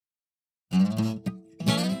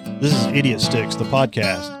This is Idiot Sticks, the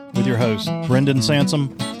podcast, with your hosts, Brendan Sansom.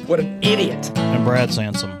 What an idiot. And Brad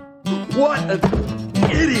Sansom. What an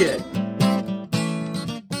idiot.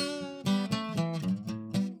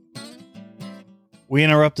 We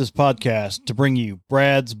interrupt this podcast to bring you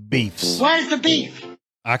Brad's Beefs. Where's the beef?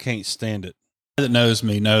 I can't stand it. That knows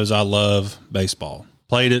me knows I love baseball.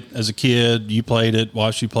 Played it as a kid. You played it,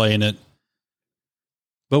 watched you playing it.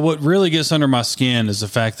 But what really gets under my skin is the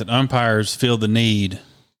fact that umpires feel the need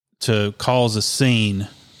to cause a scene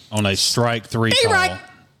on a strike three call.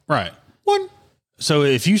 Right. One. So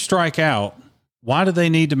if you strike out, why do they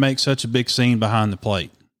need to make such a big scene behind the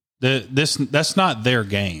plate? That's not their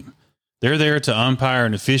game. They're there to umpire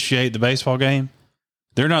and officiate the baseball game.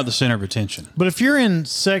 They're not the center of attention. But if you're in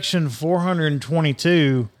section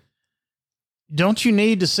 422, don't you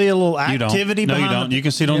need to see a little activity? No, you don't. You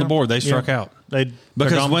can see it on the board. They struck out.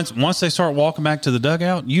 Because once they start walking back to the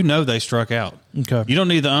dugout, you know they struck out. Okay. You don't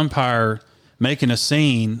need the umpire making a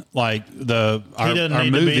scene like He doesn't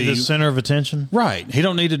need movie. to be the center of attention. Right. He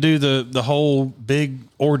don't need to do the whole big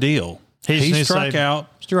ordeal. He struck out.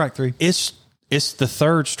 Strike three. It's the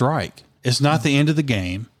third strike. It's not the end of the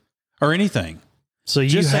game or anything. So you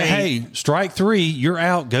Just say, hey, strike three, you're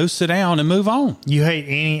out, go sit down and move on. You hate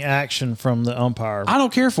any action from the umpire. I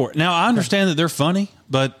don't care for it. Now, I understand that they're funny,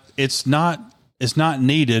 but it's not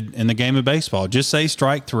needed in the game of baseball. Just say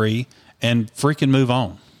strike three and freaking move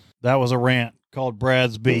on. That was a rant called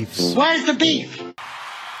Brad's Beefs. Where's the beef?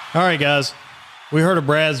 All right, guys. We heard of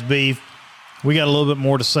Brad's beef. We got a little bit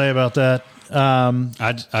more to say about that.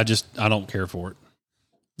 I don't care for it.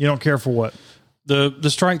 You don't care for what? The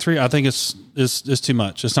strike three, I think it's too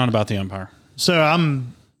much. It's not about the umpire. So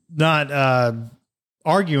I'm not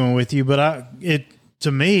arguing with you, but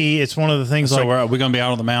to me, it's one of the things. So are we going to be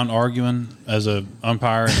out on the mound arguing as a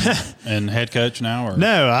umpire and head coach now? Or?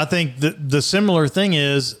 No, I think the similar thing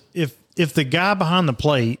is if the guy behind the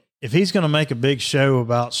plate, if he's going to make a big show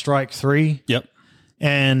about strike three, yep,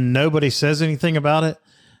 and nobody says anything about it,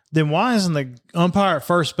 then why isn't the umpire at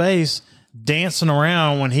first base dancing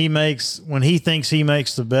around when he thinks he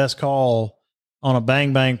makes the best call on a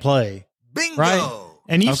bang bang play? Bingo. Right?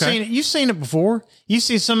 And you've seen it before. You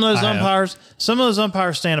see some of those umpires. Some of those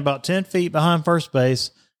umpires stand about 10 feet behind first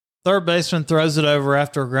base. Third baseman throws it over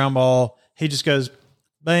after a ground ball. He just goes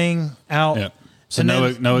bang out. Yep. So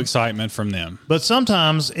no excitement from them. But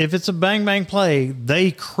sometimes if it's a bang bang play,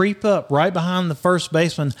 they creep up right behind the first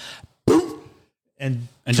baseman, and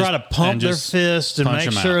try to pump their fist and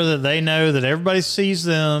make sure that they know that everybody sees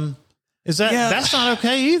them. That's not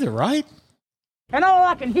okay either, right? And all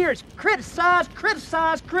I can hear is criticize.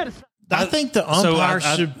 I think the umpire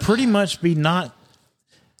should pretty much be not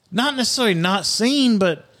necessarily not seen,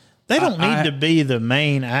 but they don't need to be the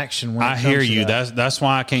main action. When I hear you. That's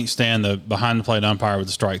why I can't stand the behind the plate umpire with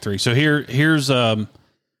the strike three. So here's so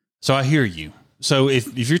I hear you. So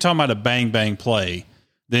if you're talking about a bang bang play,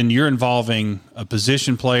 then you're involving a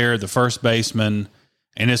position player, the first baseman,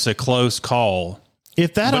 and it's a close call.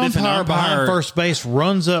 If that umpire behind first base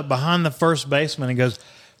runs up behind the first baseman and goes,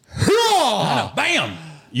 bam,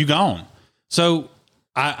 you gone. So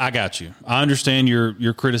I got you. I understand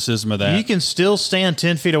your criticism of that. You can still stand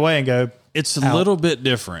 10 feet away and go, it's a little bit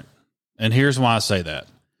different. And here's why I say that.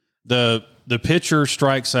 The pitcher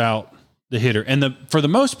strikes out the hitter. And for the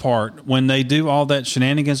most part, when they do all that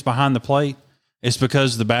shenanigans behind the plate, it's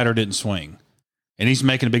because the batter didn't swing, and he's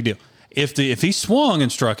making a big deal. If he swung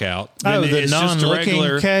and struck out, then it's just a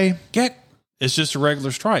regular K. It's just a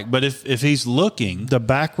regular strike. But if he's looking the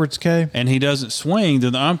backwards K and he doesn't swing,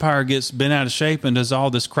 then the umpire gets bent out of shape and does all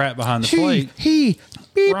this crap behind the plate.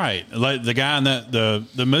 Right, like the guy in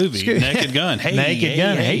the movie Naked Gun. Hey, Naked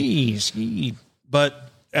Gun. Hey. But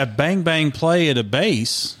a bang bang play at a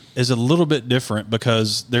base is a little bit different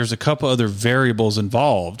because there's a couple other variables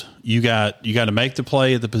involved. You got to make the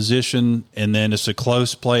play at the position, and then it's a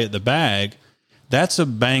close play at the bag. That's a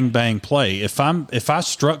bang bang play. If I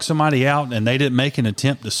struck somebody out and they didn't make an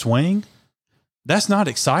attempt to swing, that's not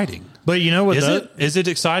exciting. But you know what? Is it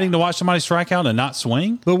exciting to watch somebody strike out and not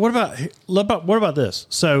swing? But what about this?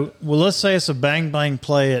 So, let's say it's a bang bang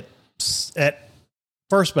play at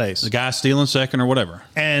first base. The guy stealing second or whatever.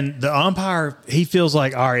 And the umpire, he feels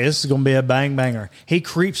like, all right, this is going to be a bang banger. He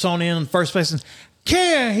creeps on in first base and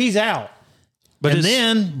he's out. But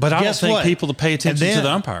I don't think people to pay attention to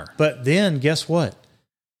the umpire. But then guess what?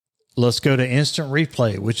 Let's go to instant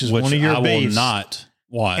replay, which is one of your beefs. I will not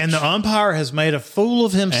watch. And the umpire has made a fool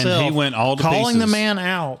of himself. And he went all to calling pieces. The man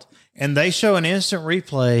out. And they show an instant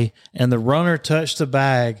replay, and the runner touched the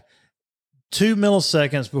bag 2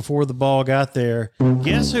 milliseconds before the ball got there.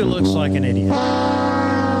 Guess who looks like an idiot?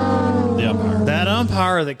 The umpire. That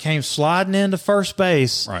umpire that came sliding into first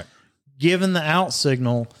base, right, giving the out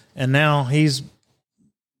signal, and now he's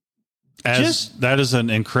that is an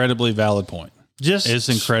incredibly valid point. It's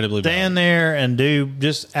incredibly stand valid. there and do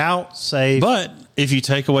just out safe. But if you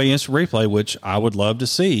take away instant replay, which I would love to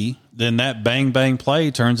see, then that bang bang play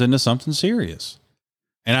turns into something serious.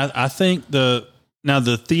 And I think the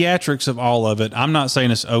theatrics of all of it, I'm not saying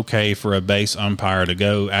it's okay for a base umpire to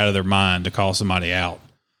go out of their mind to call somebody out,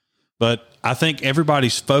 but I think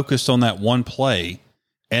everybody's focused on that one play,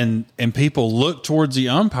 and people look towards the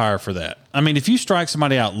umpire for that. I mean, if you strike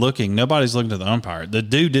somebody out looking, nobody's looking to the umpire. The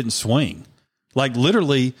dude didn't swing. Like,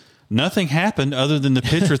 literally, nothing happened other than the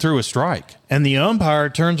pitcher threw a strike. And the umpire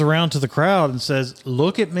turns around to the crowd and says,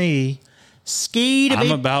 "Look at me.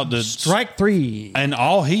 I'm about to strike 3." And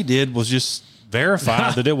all he did was just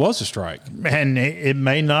verify that it was a strike. And it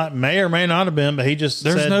may or may not have been, but he just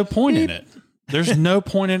There's said, no point in it. There's no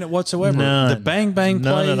point in it whatsoever. None. The bang bang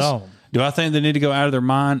plays, None at all. do I think they need to go out of their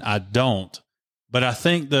mind? I don't. But I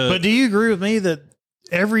think But do you agree with me that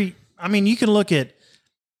you can look at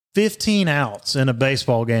 15 outs in a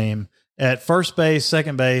baseball game at first base,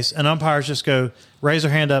 second base, and umpires just go, raise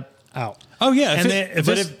their hand up, out. Oh, yeah. If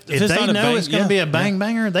they know it's going to be a bang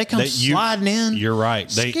banger, they come sliding in. You're right.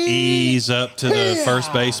 They ease up to the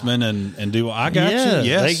first baseman and do, I got you.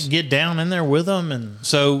 Yes. They get down in there with them. And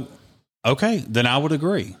so, okay, then I would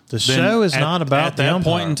agree. The show is not about the umpire. At that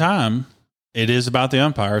point in time, it is about the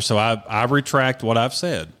umpire. So I retract what I've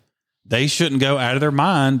said. They shouldn't go out of their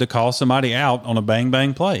mind to call somebody out on a bang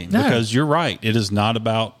bang play, because you're right. It is not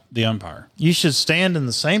about the umpire. You should stand in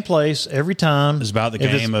the same place every time. It's about the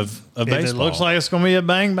game of baseball. If it looks like it's going to be a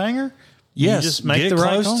bang banger, yes, you just make get the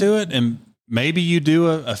right close call to it, and maybe you do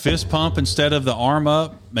a fist pump instead of the arm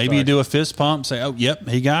up. Maybe you do a fist pump, say, "Oh, yep,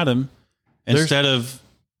 he got him," instead of.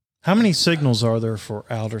 How many signals are there for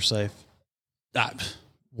out or safe?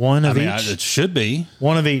 One of each. It should be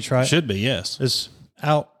one of each, right? Should be, yes. It's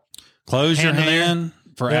out. Close your hand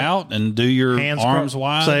for out and do your arms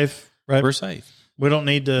wide. Safe, right? We're safe. We don't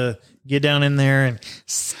need to get down in there and.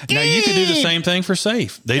 Now you can do the same thing for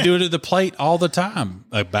safe. They do it at the plate all the time.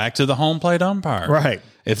 Back to the home plate umpire, right?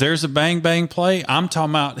 If there's a bang bang play, I'm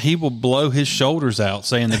talking about he will blow his shoulders out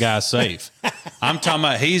saying the guy's safe. I'm talking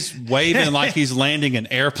about he's waving like he's landing an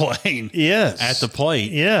airplane. Yes, at the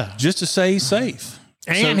plate. Yeah, just to say he's safe.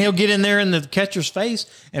 And he'll get in there in the catcher's face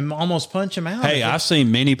and almost punch him out. Hey, I've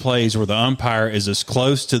seen many plays where the umpire is as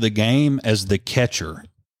close to the game as the catcher.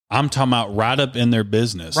 I'm talking about right up in their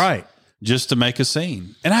business. Right. Just to make a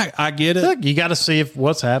scene. And I get it. Look, you got to see if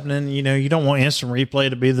what's happening. You know, you don't want instant replay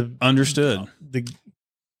to be the... Understood.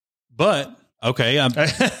 But, okay,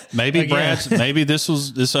 maybe maybe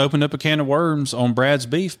this opened up a can of worms on Brad's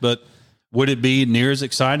beef, but would it be near as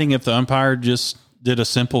exciting if the umpire just did a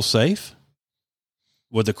simple safe?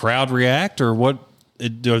 Would the crowd react, or what?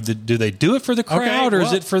 Do they do it for the crowd, or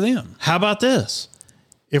is it for them? How about this?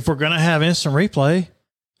 If we're going to have instant replay,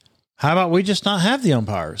 how about we just not have the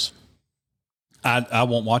umpires? I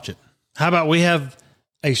won't watch it. How about we have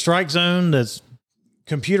a strike zone that's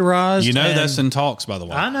computerized? You know, that's in talks, by the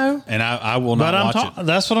way. I know. And I will not watch it.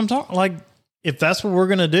 That's what I'm talking. Like, if that's what we're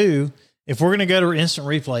going to do, if we're going to go to instant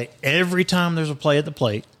replay every time there's a play at the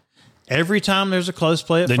plate, every time there's a close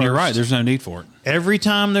play at then first, you're right. There's no need for it. Every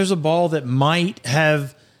time there's a ball that might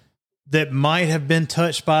have been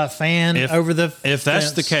touched by a fan over the If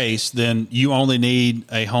that's the case, then you only need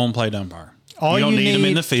a home plate umpire. You don't need them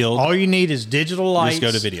in the field. All you need is digital lights.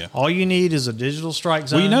 Just go to video. All you need is a digital strike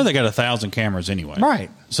zone. Well, you know they got 1,000 cameras anyway.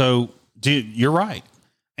 Right. So you're right.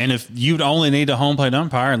 And if you'd only need a home plate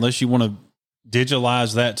umpire, unless you want to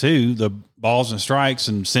digitalize that too, the balls and strikes,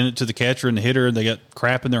 and send it to the catcher and the hitter, and they got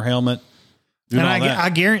crap in their helmet. And I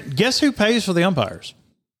guarantee, guess who pays for the umpires?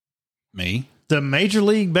 Me. The Major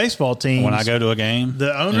League Baseball teams. When I go to a game,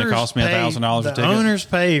 the owners, and it costs me $1,000 a ticket. The owners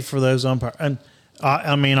pay for those umpires. And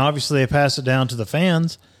I mean, obviously they pass it down to the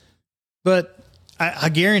fans, but I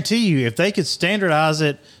guarantee you, if they could standardize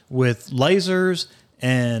it with lasers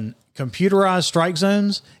and computerized strike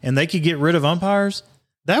zones, and they could get rid of umpires,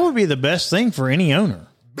 that would be the best thing for any owner.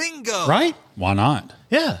 Bingo! Right? Why not?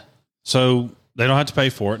 Yeah. So they don't have to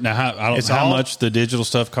pay for it. Now, how much the digital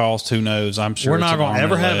stuff costs, who knows? I'm sure we're not going to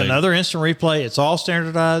ever have another instant replay. It's all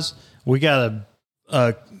standardized. We got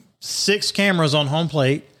 6 cameras on home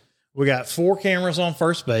plate. We got 4 cameras on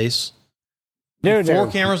first base. 4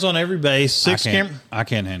 cameras on every base. 6 cameras. I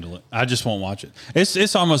can't handle it. I just won't watch it.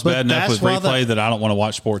 It's almost bad enough with replay that I don't want to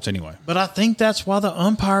watch sports anyway. But I think that's why the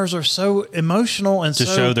umpires are so emotional and to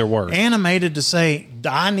show their worth, animated to say,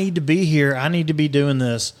 I need to be here. I need to be doing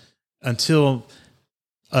this until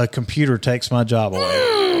a computer takes my job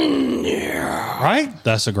away. Right?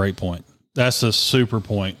 That's a great point. That's a super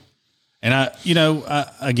point. And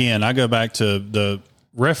I go back to the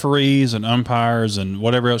referees and umpires and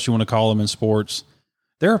whatever else you want to call them in sports.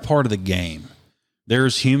 They're a part of the game.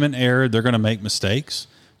 There's human error. They're going to make mistakes,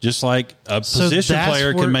 just like a position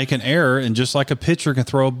player can make an error, and just like a pitcher can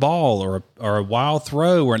throw a ball or a wild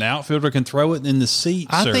throw, or an outfielder can throw it in the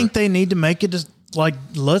seats. I think they need to make it like,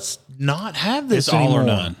 let's not have this it's anymore. All or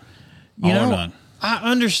none. All or none.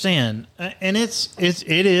 I understand, and it's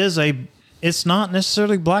not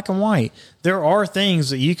necessarily black and white. There are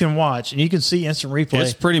things that you can watch and you can see instant replay.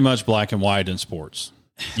 It's pretty much black and white in sports.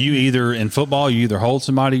 You either, in football, you either hold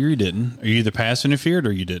somebody or you didn't, or you either pass interfered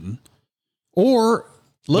or you didn't. But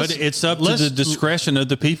it's up to the discretion of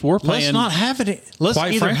the people we're playing. Let's not have it. Let's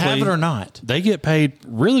either have it or not. They get paid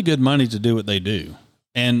really good money to do what they do,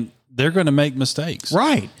 and they're going to make mistakes.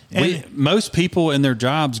 Right. Most people in their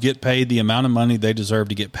jobs get paid the amount of money they deserve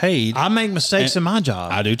to get paid. I make mistakes in my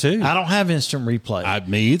job. I do too. I don't have instant replay.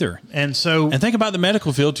 Me either. And think about the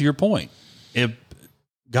medical field, to your point. If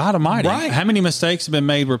God Almighty, how many mistakes have been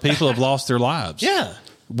made where people have lost their lives? Yeah.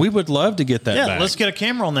 We would love to get that back. Let's get a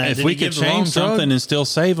camera on that. If we could change something and still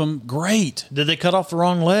save them, great. Did they cut off the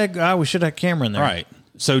wrong leg? We should have a camera in there. Right.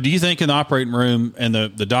 So do you think in the operating room and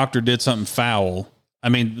the doctor did something foul? I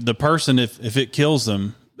mean, the person, if it kills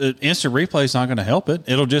them, instant replay is not going to help it.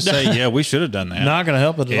 It'll just say, yeah, we should have done that. Not going to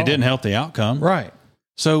help it at all. It didn't help the outcome. Right.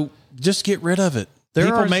 So just get rid of it.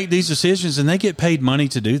 People make these decisions and they get paid money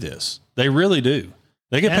to do this. They really do.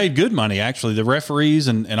 They get paid good money, actually, the referees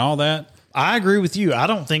and all that. I agree with you. I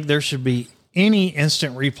don't think there should be any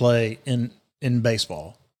instant replay in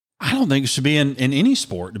baseball. I don't think it should be in any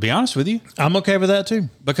sport, to be honest with you. I'm okay with that, too.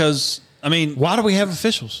 Because, I mean... Why do we have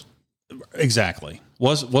officials? Exactly.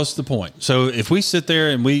 What's the point? So if we sit there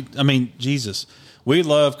and Jesus, we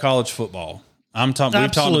love college football. We've talked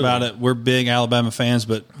about it. We're big Alabama fans,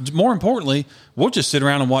 but more importantly, we'll just sit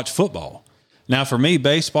around and watch football. Now, for me,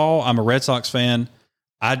 baseball, I'm a Red Sox fan.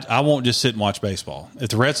 I won't just sit and watch baseball. If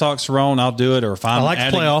the Red Sox are on, I'll do it. Or if I'm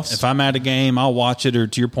playoffs. If I'm at a game, I'll watch it. Or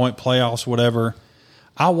to your point, playoffs, whatever,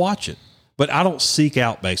 I'll watch it. But I don't seek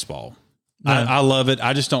out baseball. No. I love it.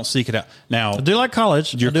 I just don't seek it out. Now, I do like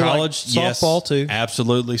college. Your college, yes, softball too.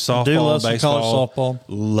 Absolutely, softball, I do love baseball, college softball.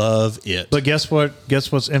 Love it. But guess what?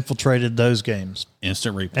 Guess what's infiltrated those games?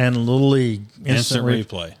 Instant replay and Little League. Instant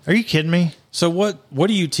replay. Are you kidding me? So what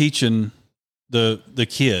are you teaching the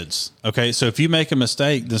kids? Okay, so if you make a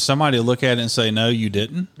mistake, then somebody will look at it and say, "No, you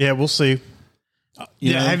didn't." Yeah, we'll see.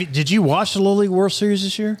 Did you watch the Little League World Series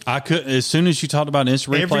this year? I could. As soon as you talked about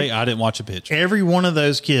instant replay, I didn't watch a pitch. Every one of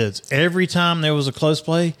those kids, every time there was a close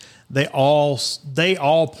play, they all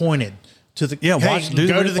pointed to the go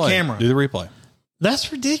to the camera, do the replay.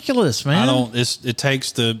 That's ridiculous, man. It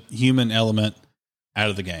takes the human element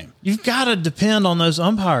out of the game. You've got to depend on those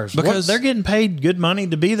umpires because they're getting paid good money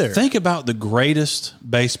to be there. Think about the greatest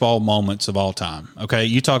baseball moments of all time. Okay,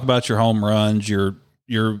 you talk about your home runs, your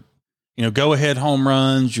go ahead home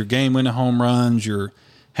runs, your game winning home runs, your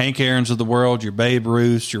Hank Aaron's of the world, your Babe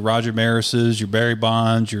Ruths, your Roger Marises, your Barry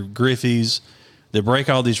Bonds, your Griffeys, that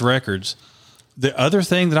break all these records. The other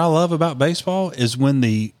thing that I love about baseball is when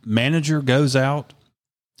the manager goes out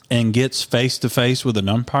and gets face to face with an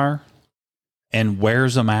umpire and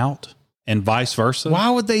wears them out, and vice versa.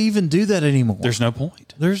 Why would they even do that anymore? There's no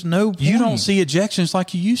point. You don't see ejections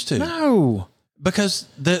like you used to. No. Because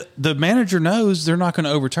the manager knows they're not going to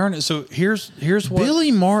overturn it. So here's what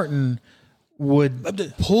Billy Martin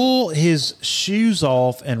would pull his shoes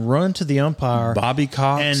off and run to the umpire, Bobby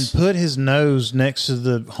Cox, and put his nose next to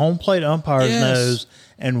the home plate umpire's nose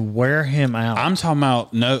and wear him out. I'm talking about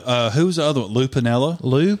who's the other one? Lou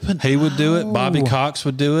Piniella. He would do it. Bobby Cox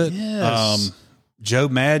would do it. Yes. Joe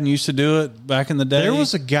Madden used to do it back in the day. There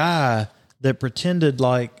was a guy that pretended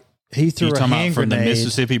like he threw a hand from grenade. The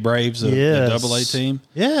Mississippi Braves, the AA team.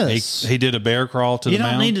 Yes. He did a bear crawl to the mound.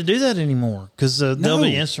 You don't need to do that anymore because there'll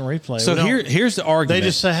be instant replay. So here's the argument. They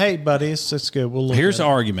just say, hey, buddy, it's good. We'll look Here's the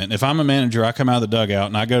argument. If I'm a manager, I come out of the dugout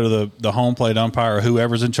and I go to the home plate umpire or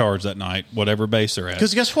whoever's in charge that night, whatever base they're at.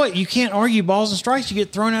 Because guess what? You can't argue balls and strikes. You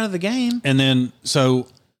get thrown out of the game. And then, so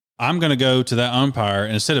I'm going to go to that umpire,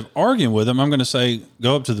 and instead of arguing with him, I'm going to say,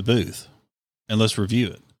 go up to the booth and let's review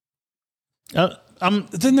it. Then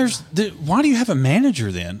why do you have a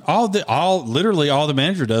manager then? Literally all the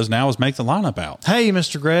manager does now is make the lineup out. Hey,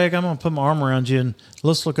 Mr. Greg, I'm going to put my arm around you and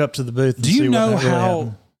let's look up to the booth. And do you know what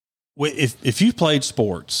how, if you've played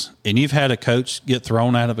sports and you've had a coach get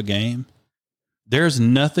thrown out of a game, there's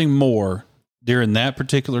nothing more during that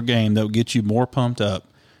particular game that will get you more pumped up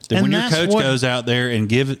than when your coach goes out there and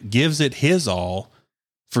gives it his all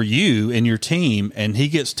for you and your team, and he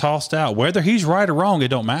gets tossed out. Whether he's right or wrong, it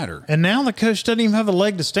don't matter. And now the coach doesn't even have a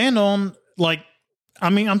leg to stand on. Like, I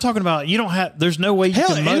mean, I'm talking about there's no way you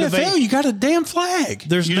can motivate. NFL, you got a damn flag.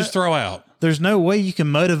 Just throw out. There's no way you can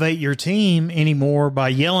motivate your team anymore by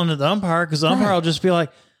yelling at the umpire, because the umpire will just be like,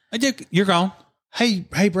 you're gone. Hey,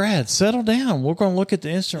 Brad, settle down. We're going to look at the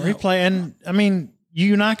instant replay. And I mean,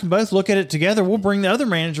 you and I can both look at it together. We'll bring the other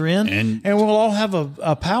manager in and we'll all have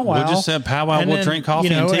a powwow. We'll just have powwow. We'll drink coffee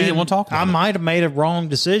and tea and we'll talk about it. I might have made a wrong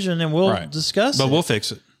decision and we'll discuss it. But we'll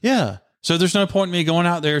fix it. Yeah. So there's no point in me going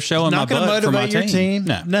out there showing my butt for my team.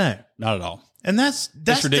 No, not at all. And that's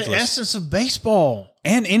ridiculous. The essence of baseball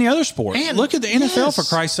and any other sport. And look at the NFL, for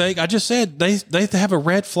Christ's sake. I just said they have a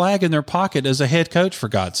red flag in their pocket as a head coach, for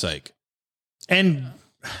God's sake. And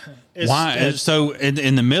why? So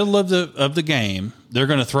in the middle of the game, they're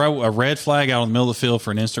going to throw a red flag out in the middle of the field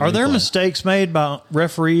for an instant. Are there mistakes made by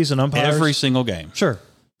referees and umpires? Every single game. Sure.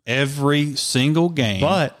 Every single game.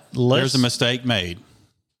 But there's a mistake made.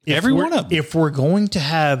 Every one of them. If we're going to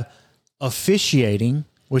have officiating,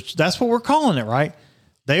 which that's what we're calling it, right?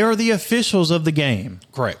 They are the officials of the game.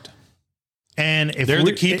 Correct. And if they're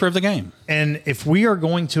the keeper of the game. And if we are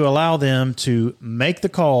going to allow them to make the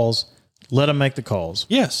calls, let them make the calls.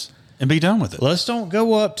 Yes. And be done with it. Let's don't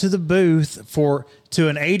go up to the booth to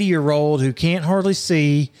an 80-year-old who can't hardly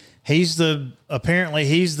see. Apparently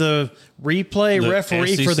he's the replay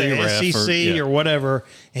referee for the SEC or whatever.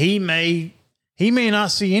 He may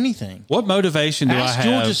not see anything. What motivation do I have?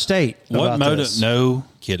 Georgia State. No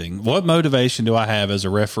kidding. What motivation do I have as a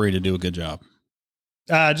referee to do a good job?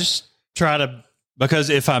 Just try to. Because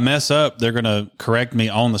if I mess up, they're going to correct me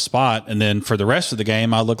on the spot, and then for the rest of the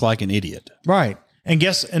game, I look like an idiot. Right. And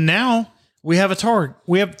now we have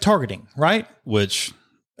targeting, right? Which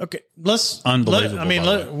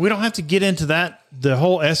unbelievable. We don't have to get into that, the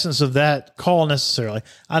whole essence of that call necessarily.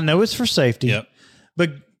 I know it's for safety,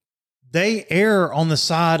 but they err on the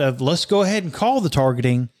side of let's go ahead and call the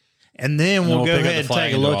targeting, and then we'll go ahead and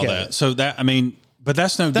take a look at it. So but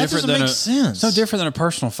that's no different than sense. It's no different than a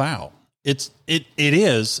personal foul. It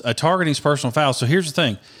is a targeting's personal foul. So here's the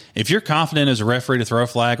thing: if you're confident as a referee to throw a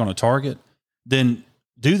flag on a target, then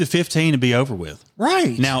do the 15 and be over with.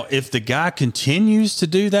 Right. Now, if the guy continues to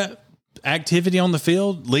do that activity on the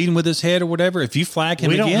field, leading with his head or whatever, if you flag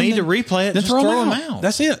him again, we don't need to replay it. Just throw him out.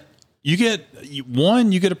 That's it. You get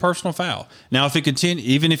a personal foul. Now, if it continues,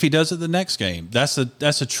 even if he does it the next game, that's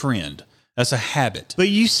a trend. That's a habit. But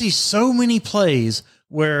you see so many plays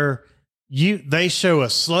where they show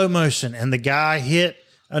a slow motion and the guy hit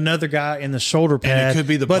another guy in the shoulder pad. And it could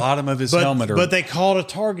be the bottom of his helmet. But they called a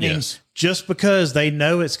targeting just because they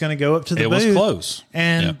know it's going to go up to the booth. It was close.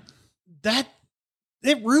 And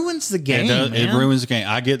it ruins the game. It ruins the game.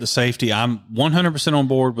 I get the safety. I'm 100% on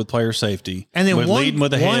board with player safety. And then leading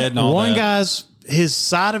with the head and all one that. his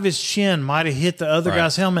side of his chin might have hit the other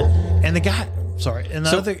guy's helmet. And the guy,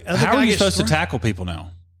 how are you supposed to tackle people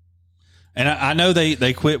now? And I know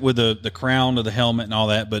they quit with the crown of the helmet and all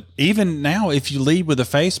that, but even now, if you lead with a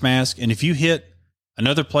face mask and if you hit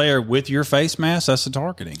another player with your face mask, that's the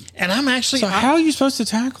targeting. And I'm actually... So how are you supposed to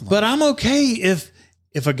tackle them? But I'm okay if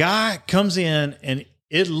a guy comes in and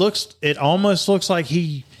it almost looks like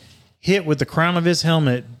he hit with the crown of his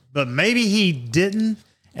helmet, but maybe he didn't,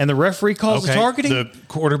 and the referee calls the targeting? The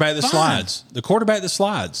quarterback that slides. The quarterback that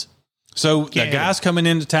slides. So the guy's coming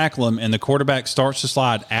in to tackle him, and the quarterback starts to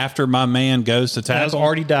slide after my man goes to tackle. That was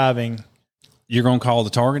already diving. You're going to call the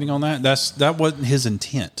targeting on that? That wasn't his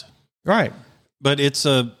intent, right? But it's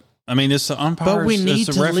the umpires. But we need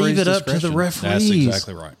to leave it up to the referees. That's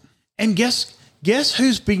exactly right. And guess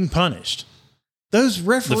who's being punished? Those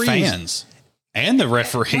referees, the fans, and the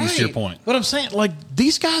referees. Right. Your point. But I'm saying,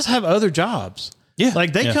 these guys have other jobs. Yeah.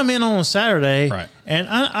 They come in on a Saturday, right? And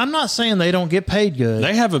I'm not saying they don't get paid good.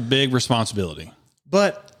 They have a big responsibility.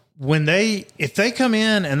 But if they come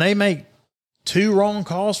in and they make 2 wrong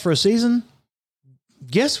calls for a season,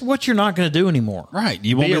 guess what you're not going to do anymore? Right.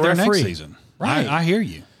 You won't be there next season. Right. I hear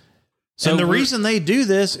you. So the reason they do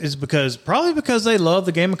this is probably because they love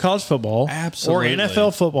the game of college football, absolutely, or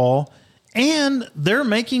NFL football, and they're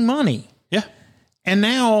making money. Yeah. And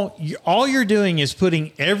now all you're doing is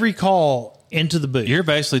putting every call into the booth. You're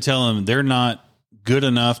basically telling them they're not good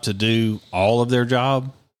enough to do all of their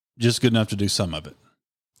job, just good enough to do some of it.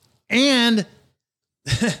 And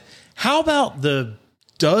how about the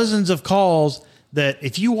dozens of calls that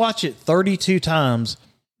if you watch it 32 times,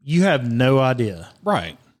 you have no idea?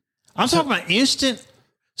 Right. I'm talking about instant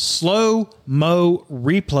slow-mo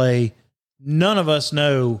replay. None of us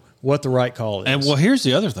know what the right call is. And here's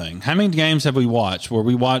the other thing. How many games have we watched where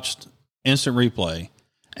we watched instant replay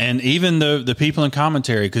And even the people in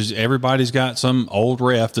commentary, because everybody's got some old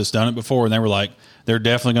ref that's done it before, and they were like, they're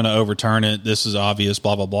definitely going to overturn it. This is obvious,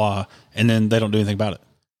 blah, blah, blah. And then they don't do anything about it.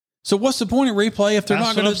 So what's the point of replay if they're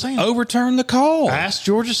not going to overturn the call? Ask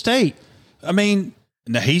Georgia State. I mean,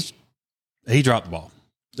 no, he dropped the ball.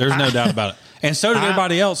 There's no doubt about it. And so did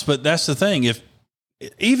everybody else. But that's the thing. If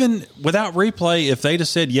even without replay, if they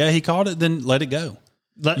just said, yeah, he called it, then let it go.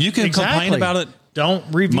 You can complain about it. Don't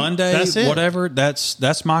review Monday, whatever.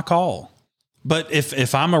 That's my call. But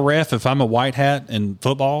if I'm a ref, if I'm a white hat in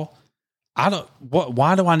football,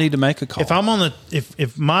 why do I need to make a call? If I'm on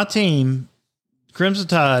if my team, Crimson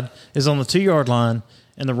Tide, is on the 2-yard line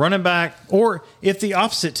and the running back, or if the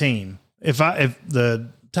opposite team, if the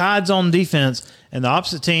Tide's on defense and the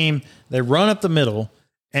opposite team, they run up the middle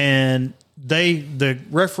and the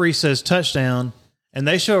referee says touchdown and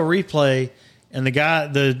they show a replay and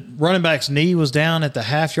the running back's knee was down at the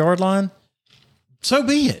half-yard line, so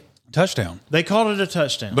be it. Touchdown. They called it a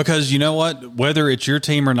touchdown. Because you know what? Whether it's your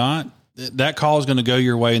team or not, that call is going to go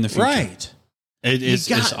your way in the future. Right.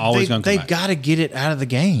 It's always going to come back. They've got to get it out of the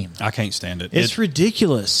game. I can't stand it. It's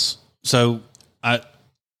ridiculous. So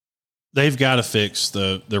they've got to fix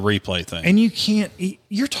the replay thing. And you can't –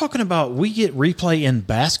 you're talking about we get replay in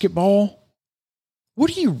basketball?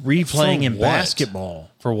 What are you replaying in basketball?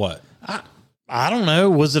 For what? I don't know.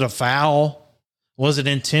 Was it a foul? Was it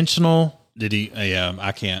intentional? Did he? Yeah,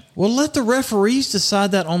 I can't. Well, let the referees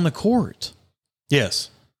decide that on the court. Yes.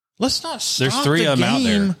 Let's not stop There's 3 of them out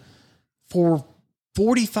there for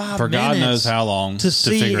 45 for minutes. God knows how long to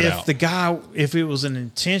see figure it if out. if it was an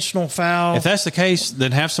intentional foul. If that's the case,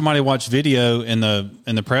 then have somebody watch video in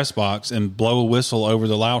the press box and blow a whistle over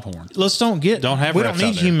the loud horn. We don't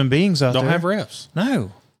need human beings out there. Don't have refs.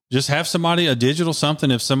 No. Just have a digital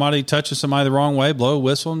something. If somebody touches somebody the wrong way, blow a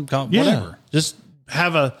whistle and call, whatever. Just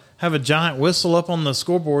have a giant whistle up on the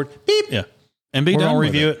scoreboard. Beep. Yeah. And be done with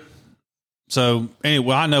review it. So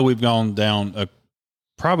anyway, I know we've gone down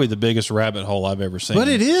probably the biggest rabbit hole I've ever seen. But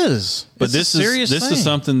it is. But this is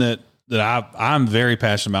something that I'm very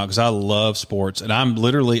passionate about because I love sports and I'm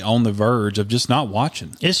literally on the verge of just not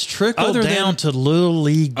watching. It's trickled down to Little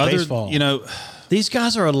League baseball. You know, these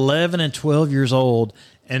guys are 11 and 12 years old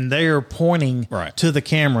and they are pointing to the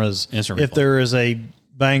cameras if there is a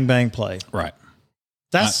bang bang play. Right.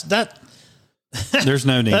 That's that. There's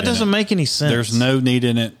no need. That doesn't make any sense. There's no need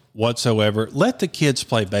in it whatsoever. Let the kids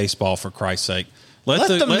play baseball for Christ's sake. Let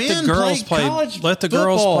the girls play. Let the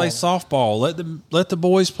girls play softball. Let the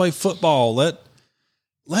boys play football. Let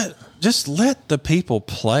the people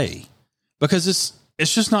play because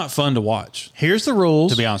it's just not fun to watch. Here's the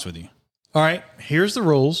rules. To be honest with you. All right. Here's the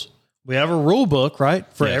rules. We have a rule book, right,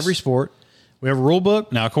 for every sport. We have a rule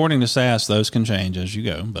book. Now, according to SAS, those can change as you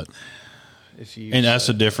go, but and that's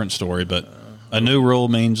a different story. But a new rule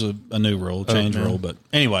means a new rule, change rule. But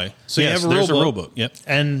anyway, so there's a rule book. Yep,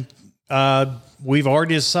 and we've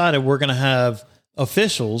already decided we're going to have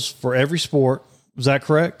officials for every sport. Is that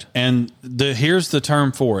correct? And here's the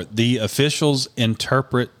term for it: the officials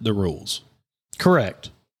interpret the rules. Correct.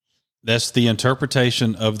 That's the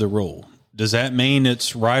interpretation of the rule. Does that mean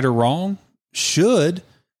it's right or wrong? Should,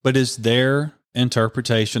 but it's their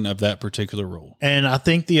interpretation of that particular rule. And I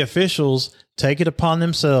think the officials take it upon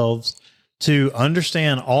themselves to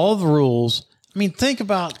understand all the rules. I mean, think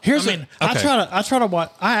about. I try to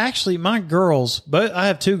watch. My girls, but I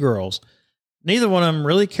have 2 girls. Neither one of them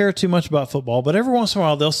really care too much about football, but every once in a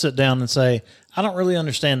while they'll sit down and say, "I don't really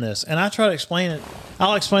understand this," and I try to explain it.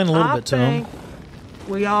 I'll explain a little bit to them.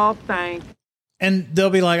 We all think. And they'll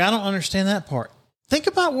be like, I don't understand that part. Think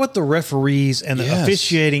about what the referees and the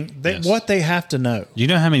officiating, what they have to know. Do you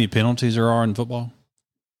know how many penalties there are in football?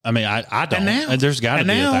 I mean, I don't. There's got to be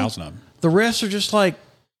 1,000 of them. The refs are just like,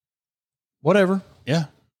 whatever. Yeah,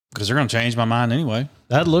 because they're going to change my mind anyway.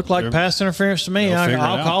 That looked like pass interference to me.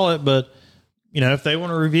 I'll call it, but if they want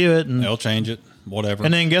to review it, and they'll change it, whatever.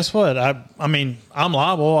 And then guess what? I'm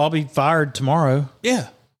liable. I'll be fired tomorrow. Yeah.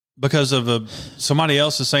 Because of somebody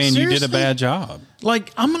else is saying you did a bad job.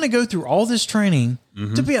 Like, I'm going to go through all this training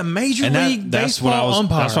to be a Major League Baseball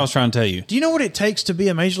umpire. That's what I was trying to tell you. Do you know what it takes to be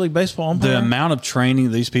a Major League Baseball umpire? The amount of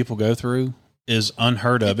training these people go through is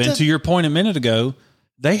unheard of. And to your point a minute ago,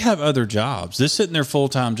 they have other jobs. This isn't their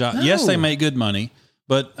full-time job. No. Yes, they make good money.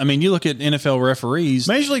 But, I mean, you look at NFL referees.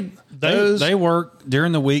 Major League, they work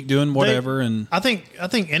during the week doing whatever. I think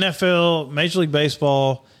NFL, Major League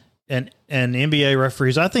Baseball, and NBA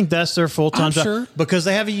referees, I think that's their full-time job. Sure. Because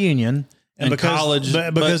they have a union. And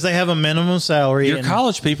because they have a minimum salary. Your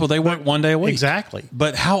college people, they work 1 day a week. Exactly.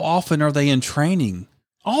 But how often are they in training?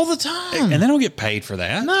 All the time. And they don't get paid for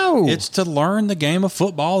that. No. It's to learn the game of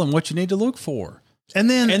football and what you need to look for. And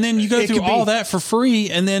then you go through all that for free.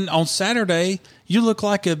 And then on Saturday, you look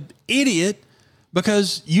like an idiot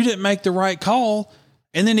because you didn't make the right call.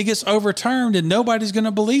 And then it gets overturned and nobody's going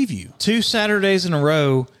to believe you. 2 Saturdays in a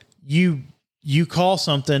row, you call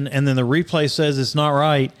something and then the replay says it's not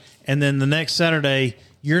right. And then the next Saturday,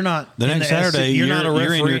 you're not. The next Saturday, you're not a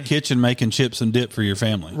referee. You're in your kitchen making chips and dip for your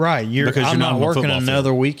family. Right. I'm not working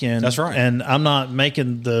another weekend. That's right. And I'm not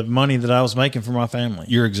making the money that I was making for my family.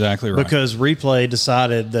 You're exactly right. Because replay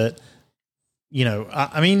decided that,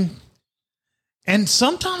 I mean, and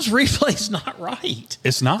sometimes replay's not right.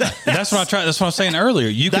 It's not. That's what I was saying earlier.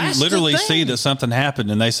 You can literally see that something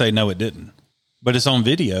happened and they say, no, it didn't. But it's on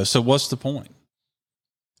video. So what's the point?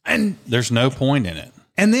 And there's no point in it.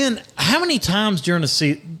 And then how many times during the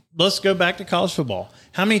season, let's go back to college football.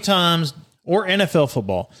 How many times, or NFL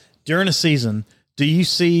football, during a season, do you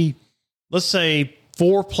see, let's say,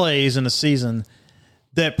 4 plays in a season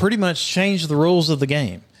that pretty much change the rules of the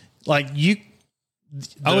game? Like it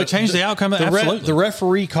changed the outcome. Absolutely. The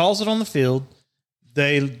referee calls it on the field.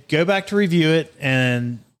 They go back to review it,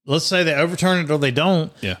 and let's say they overturn it or they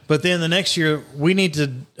don't. Yeah. But then the next year, we need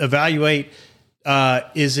to evaluate,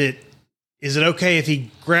 is it okay if he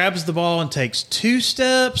grabs the ball and takes 2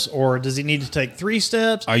 steps, or does he need to take 3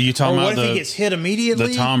 steps? Are you talking about what if he gets hit immediately?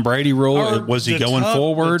 The Tom Brady rule? Was he going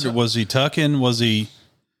forward? Was he tucking?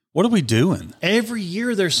 What are we doing? Every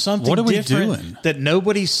year there's something different that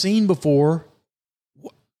nobody's seen before.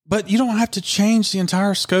 But you don't have to change the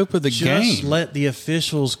entire scope of the game. Just let the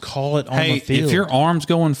officials call it on the field. If your arm's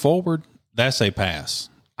going forward, that's a pass.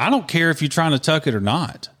 I don't care if you're trying to tuck it or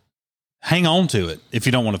not. Hang on to it if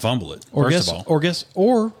you don't want to fumble it. Or if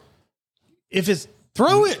it's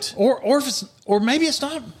throw it, or maybe it's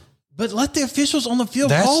not. But let the officials on the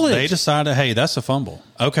field call it. They decided, hey, that's a fumble.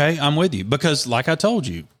 Okay, I'm with you because, like I told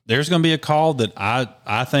you, there's going to be a call that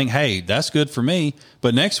I think, hey, that's good for me.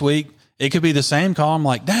 But next week it could be the same call. I'm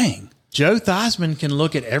like, dang. Joe Theismann can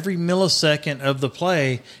look at every millisecond of the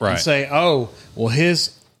play and say, oh, well,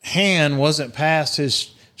 his hand wasn't past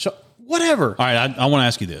his whatever. All right, I want to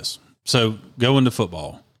ask you this. So go into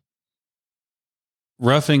football.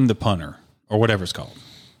 Roughing the punter or whatever it's called.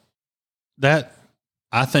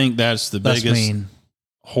 I think that's the biggest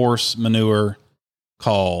horse manure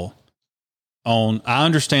call on. I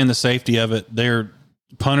understand the safety of it. Their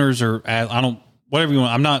punters are whatever you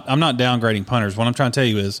want. I'm not downgrading punters. What I'm trying to tell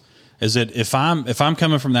you is that if I'm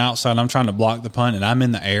coming from the outside, I'm trying to block the punt and I'm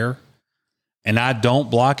in the air and I don't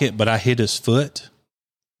block it, but I hit his foot,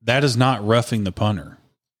 that is not roughing the punter.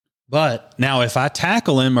 But now if I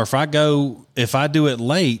tackle him or if I do it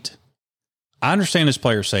late, I understand his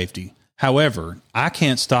player safety. However, I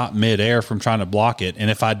can't stop midair from trying to block it. And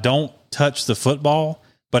if I don't touch the football,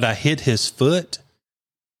 but I hit his foot,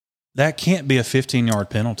 that can't be a 15-yard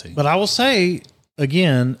penalty. But I will say,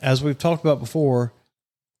 again, as we've talked about before,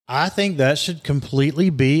 I think that should completely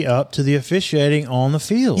be up to the officiating on the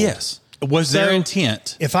field. Yes. Was their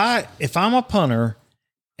intent? If I'm a punter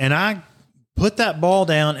and I put that ball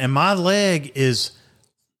down and my leg is,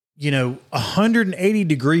 180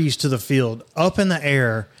 degrees to the field, up in the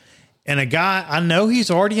air, and a guy, I know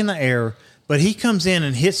he's already in the air, but he comes in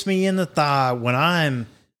and hits me in the thigh when I'm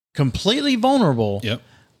completely vulnerable. Yep.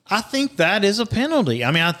 I think that is a penalty.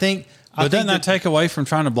 I mean, But doesn't that take away from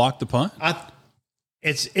trying to block the punt?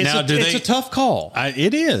 It's a tough call.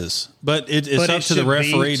 It is, but it's up to the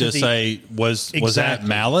referee to say was that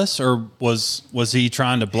malice or was he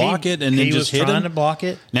trying to block it and then just hit him? He was trying to block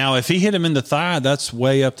it. Now, if he hit him in the thigh, that's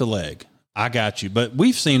way up the leg. I got you. But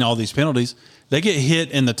we've seen all these penalties. They get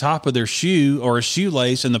hit in the top of their shoe or a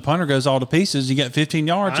shoelace, and the punter goes all to pieces. You get 15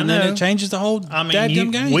 yards, and then it changes the whole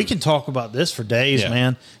dadgum game. We can talk about this for days,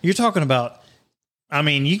 man. You're talking about. I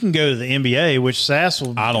mean, you can go to the NBA, which Sass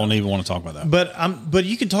will. I don't even want to talk about that. But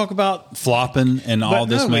you can talk about flopping and all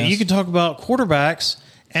this mess. You can talk about quarterbacks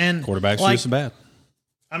and quarterbacks do so bad.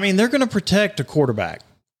 I mean, they're going to protect a quarterback,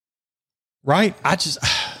 right?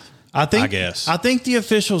 I think the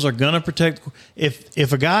officials are going to protect.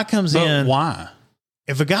 If a guy comes in, why?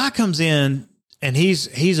 If a guy comes in and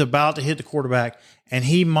he's about to hit the quarterback and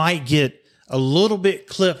he might get a little bit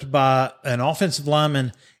clipped by an offensive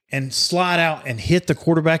lineman and slide out and hit the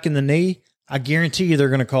quarterback in the knee, I guarantee you they're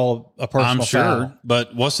going to call a personal foul. I'm sure,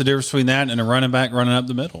 but what's the difference between that and a running back running up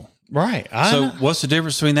the middle? Right. What's the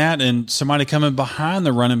difference between that and somebody coming behind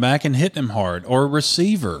the running back and hitting him hard, or a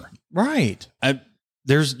receiver? Right. I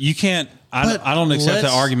don't accept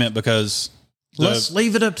that argument because let's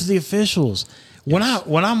leave it up to the officials. Yes.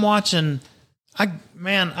 When I'm watching, I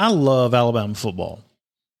love Alabama football,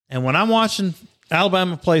 and when I'm watching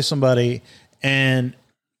Alabama play somebody and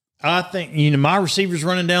I think, my receiver's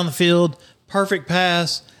running down the field, perfect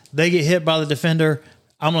pass, they get hit by the defender.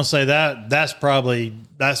 I'm going to say that's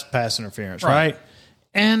pass interference, right?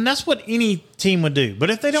 And that's what any team would do. But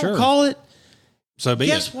if they don't call it, so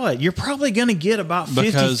guess what? You're probably going to get about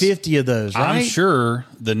 50-50 of those, right? I'm sure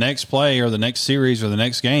the next play or the next series or the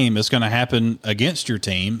next game is going to happen against your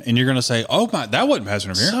team, and you're going to say, oh, my, that wasn't pass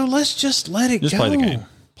interference. So let's just let it go. Just play the game.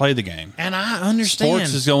 Play the game. And I understand.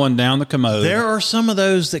 Sports is going down the commode. There are some of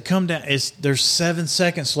those that come down. There's 7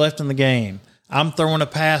 seconds left in the game. I'm throwing a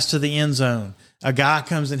pass to the end zone. A guy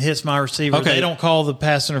comes and hits my receiver. Okay. They don't call the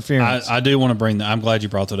pass interference. I do want to bring that. I'm glad you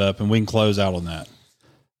brought that up, and we can close out on that.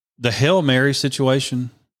 The Hail Mary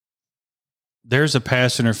situation, there's a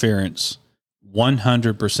pass interference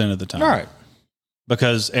 100% of the time. All right.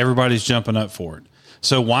 Because everybody's jumping up for it.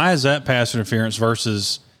 So why is that pass interference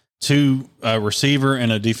versus a receiver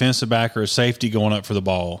and a defensive back or a safety going up for the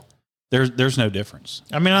ball? There's no difference.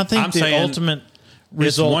 I mean, I think the ultimate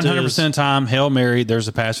result is 100% of the time, Hail Mary, there's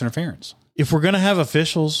a pass interference. If we're going to have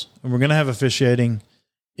officials and we're going to have officiating,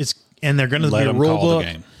 and they're going to be a rule book,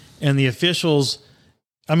 and the officials,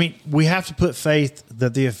 I mean, we have to put faith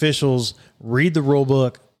that the officials read the rule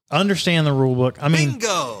book, understand the rule book. I mean,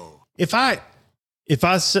 bingo. If I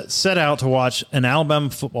set out to watch an Alabama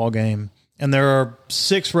football game and there are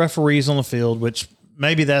 6 referees on the field, which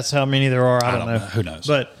maybe that's how many there are, I don't know. Who knows?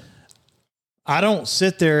 But I don't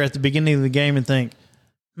sit there at the beginning of the game and think,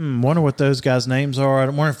 wonder what those guys' names are. I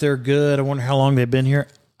wonder if they're good. I wonder how long they've been here.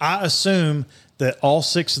 I assume that all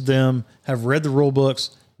 6 of them have read the rule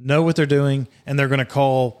books, know what they're doing, and they're going to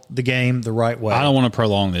call the game the right way. I don't want to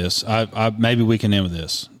prolong this. Maybe we can end with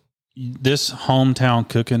this. This hometown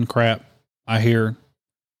cooking crap I hear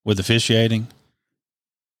with officiating.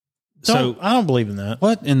 I don't believe in that.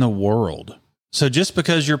 What in the world? So just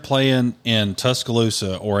because you're playing in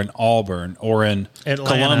Tuscaloosa or in Auburn or in Atlanta,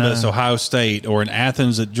 Columbus, Ohio State, or in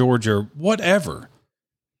Athens at Georgia, whatever.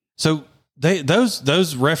 So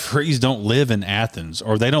those referees don't live in Athens,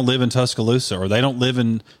 or they don't live in Tuscaloosa, or they don't live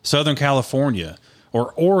in Southern California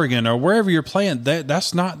or Oregon or wherever you're playing.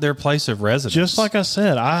 That's not their place of residence. Just like I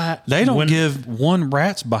said, they don't give one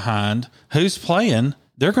rat's behind who's playing.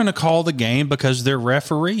 They're going to call the game because they're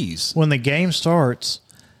referees. When the game starts,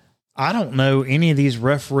 I don't know any of these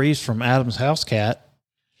referees from Adam's House Cat.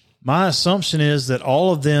 My assumption is that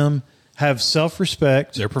all of them have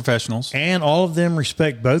self-respect. They're professionals. And all of them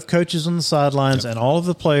respect both coaches on the sidelines and all of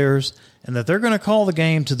the players, and that they're going to call the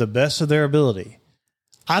game to the best of their ability.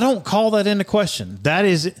 I don't call that into question. That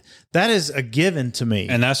is a given to me.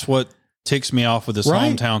 And that's what ticks me off with this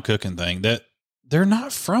hometown cooking thing, that they're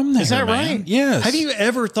not from there. Is that man. right? Yes. Have you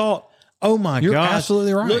ever thought, oh my God, you're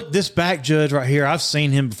absolutely right. Look, this back judge right here, I've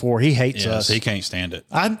seen him before. He hates us. He can't stand it.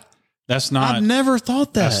 I've never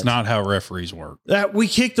thought that. That's not how referees work. That we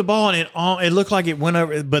kicked the ball and it looked like it went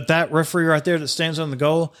over, but that referee right there that stands on the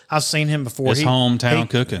goal, I've seen him before. It's hometown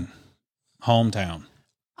cooking. Hometown.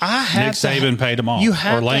 Nick Saban paid them off,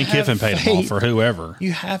 or Lane Kiffin paid them off, or whoever.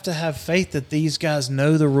 You have to have faith that these guys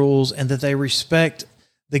know the rules and that they respect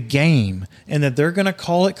the game and that they're going to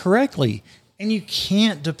call it correctly. And you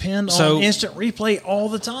can't depend on instant replay all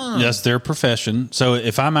the time. That's their profession. So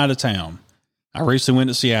if I'm out of town, I recently went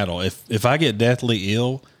to Seattle. If I get deathly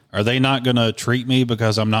ill, are they not going to treat me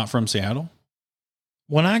because I'm not from Seattle?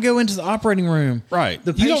 When I go into the operating room, right?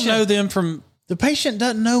 The you don't know them from. The patient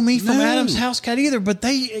doesn't know me from Adam's House Cat either, but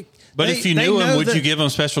if you knew him, would you give them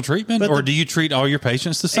special treatment, or do you treat all your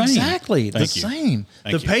patients the same? Exactly, the same.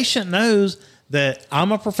 The patient knows that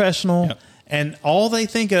I'm a professional, and all they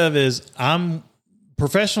think of is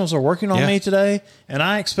professionals are working on me today, and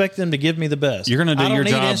I expect them to give me the best. You're going to do your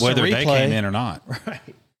job whether they came in or not.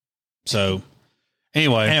 Right. So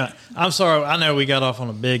anyway, I'm sorry. I know we got off on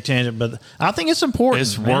a big tangent, but I think it's important.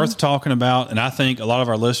 It's worth talking about, and I think a lot of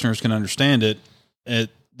our listeners can understand it. A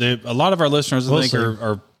lot of our listeners, I think,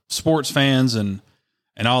 are sports fans and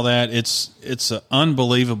all that. It's an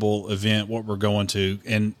unbelievable event what we're going to,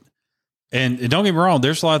 and don't get me wrong,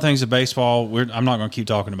 there's a lot of things in baseball. I'm not going to keep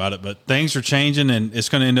talking about it, but things are changing, and it's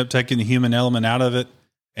going to end up taking the human element out of it,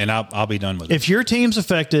 and I'll be done with it. If your team's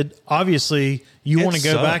affected, obviously you want to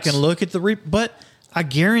go back and look at but I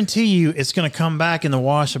guarantee you it's going to come back in the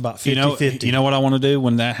wash about 50-50. You know what I want to do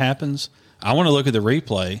when that happens? I want to look at the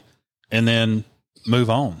replay and then move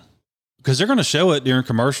on, because they're going to show it during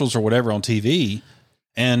commercials or whatever on TV,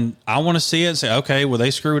 and I want to see it and say, okay, well,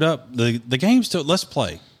 they screwed up. The game's still, let's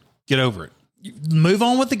play. Get over it. Move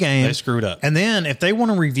on with the game. They screwed up. And then if they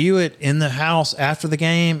want to review it in the house after the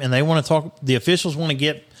game and they want to talk, the officials want to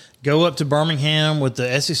go up to Birmingham with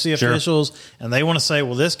the SEC officials and they want to say,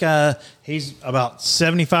 well, this guy, he's about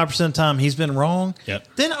 75% of the time he's been wrong. Yep.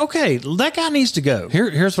 Then, okay, that guy needs to go.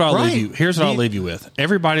 Here's what I'll leave you. Here's what I'll leave you with.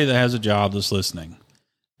 Everybody that has a job that's listening,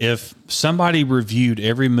 if somebody reviewed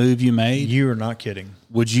every move you made, you are not kidding.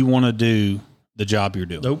 Would you want to do the job you're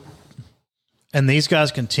doing? Nope. And these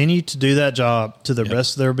guys continue to do that job to the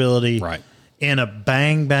best of their ability. Right. In a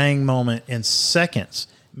bang, bang moment in seconds,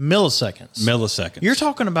 milliseconds. You're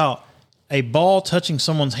talking about a ball touching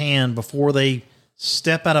someone's hand before they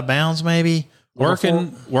step out of bounds, maybe.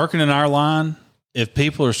 Working in our line, if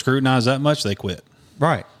people are scrutinized that much, they quit.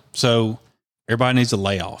 Right. So everybody needs a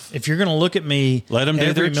layoff. If you're going to look at me, let them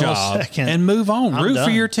do their job and move on. Root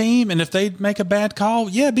for your team. And if they make a bad call,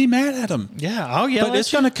 be mad at them. Yeah, I'll yell at you. But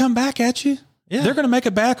it's going to come back at you. Yeah. They're going to make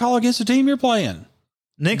a bad call against the team you're playing.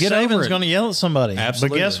 Nick Saban's going to yell at somebody.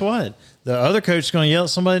 Absolutely. But guess what? The other coach is going to yell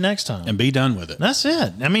at somebody next time. And be done with it. That's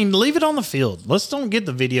it. I mean, leave it on the field. Let's don't get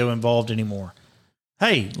the video involved anymore.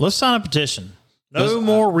 Hey, let's sign a petition. No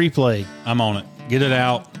more replay. I'm on it. Get it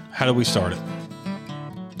out. How do we start it?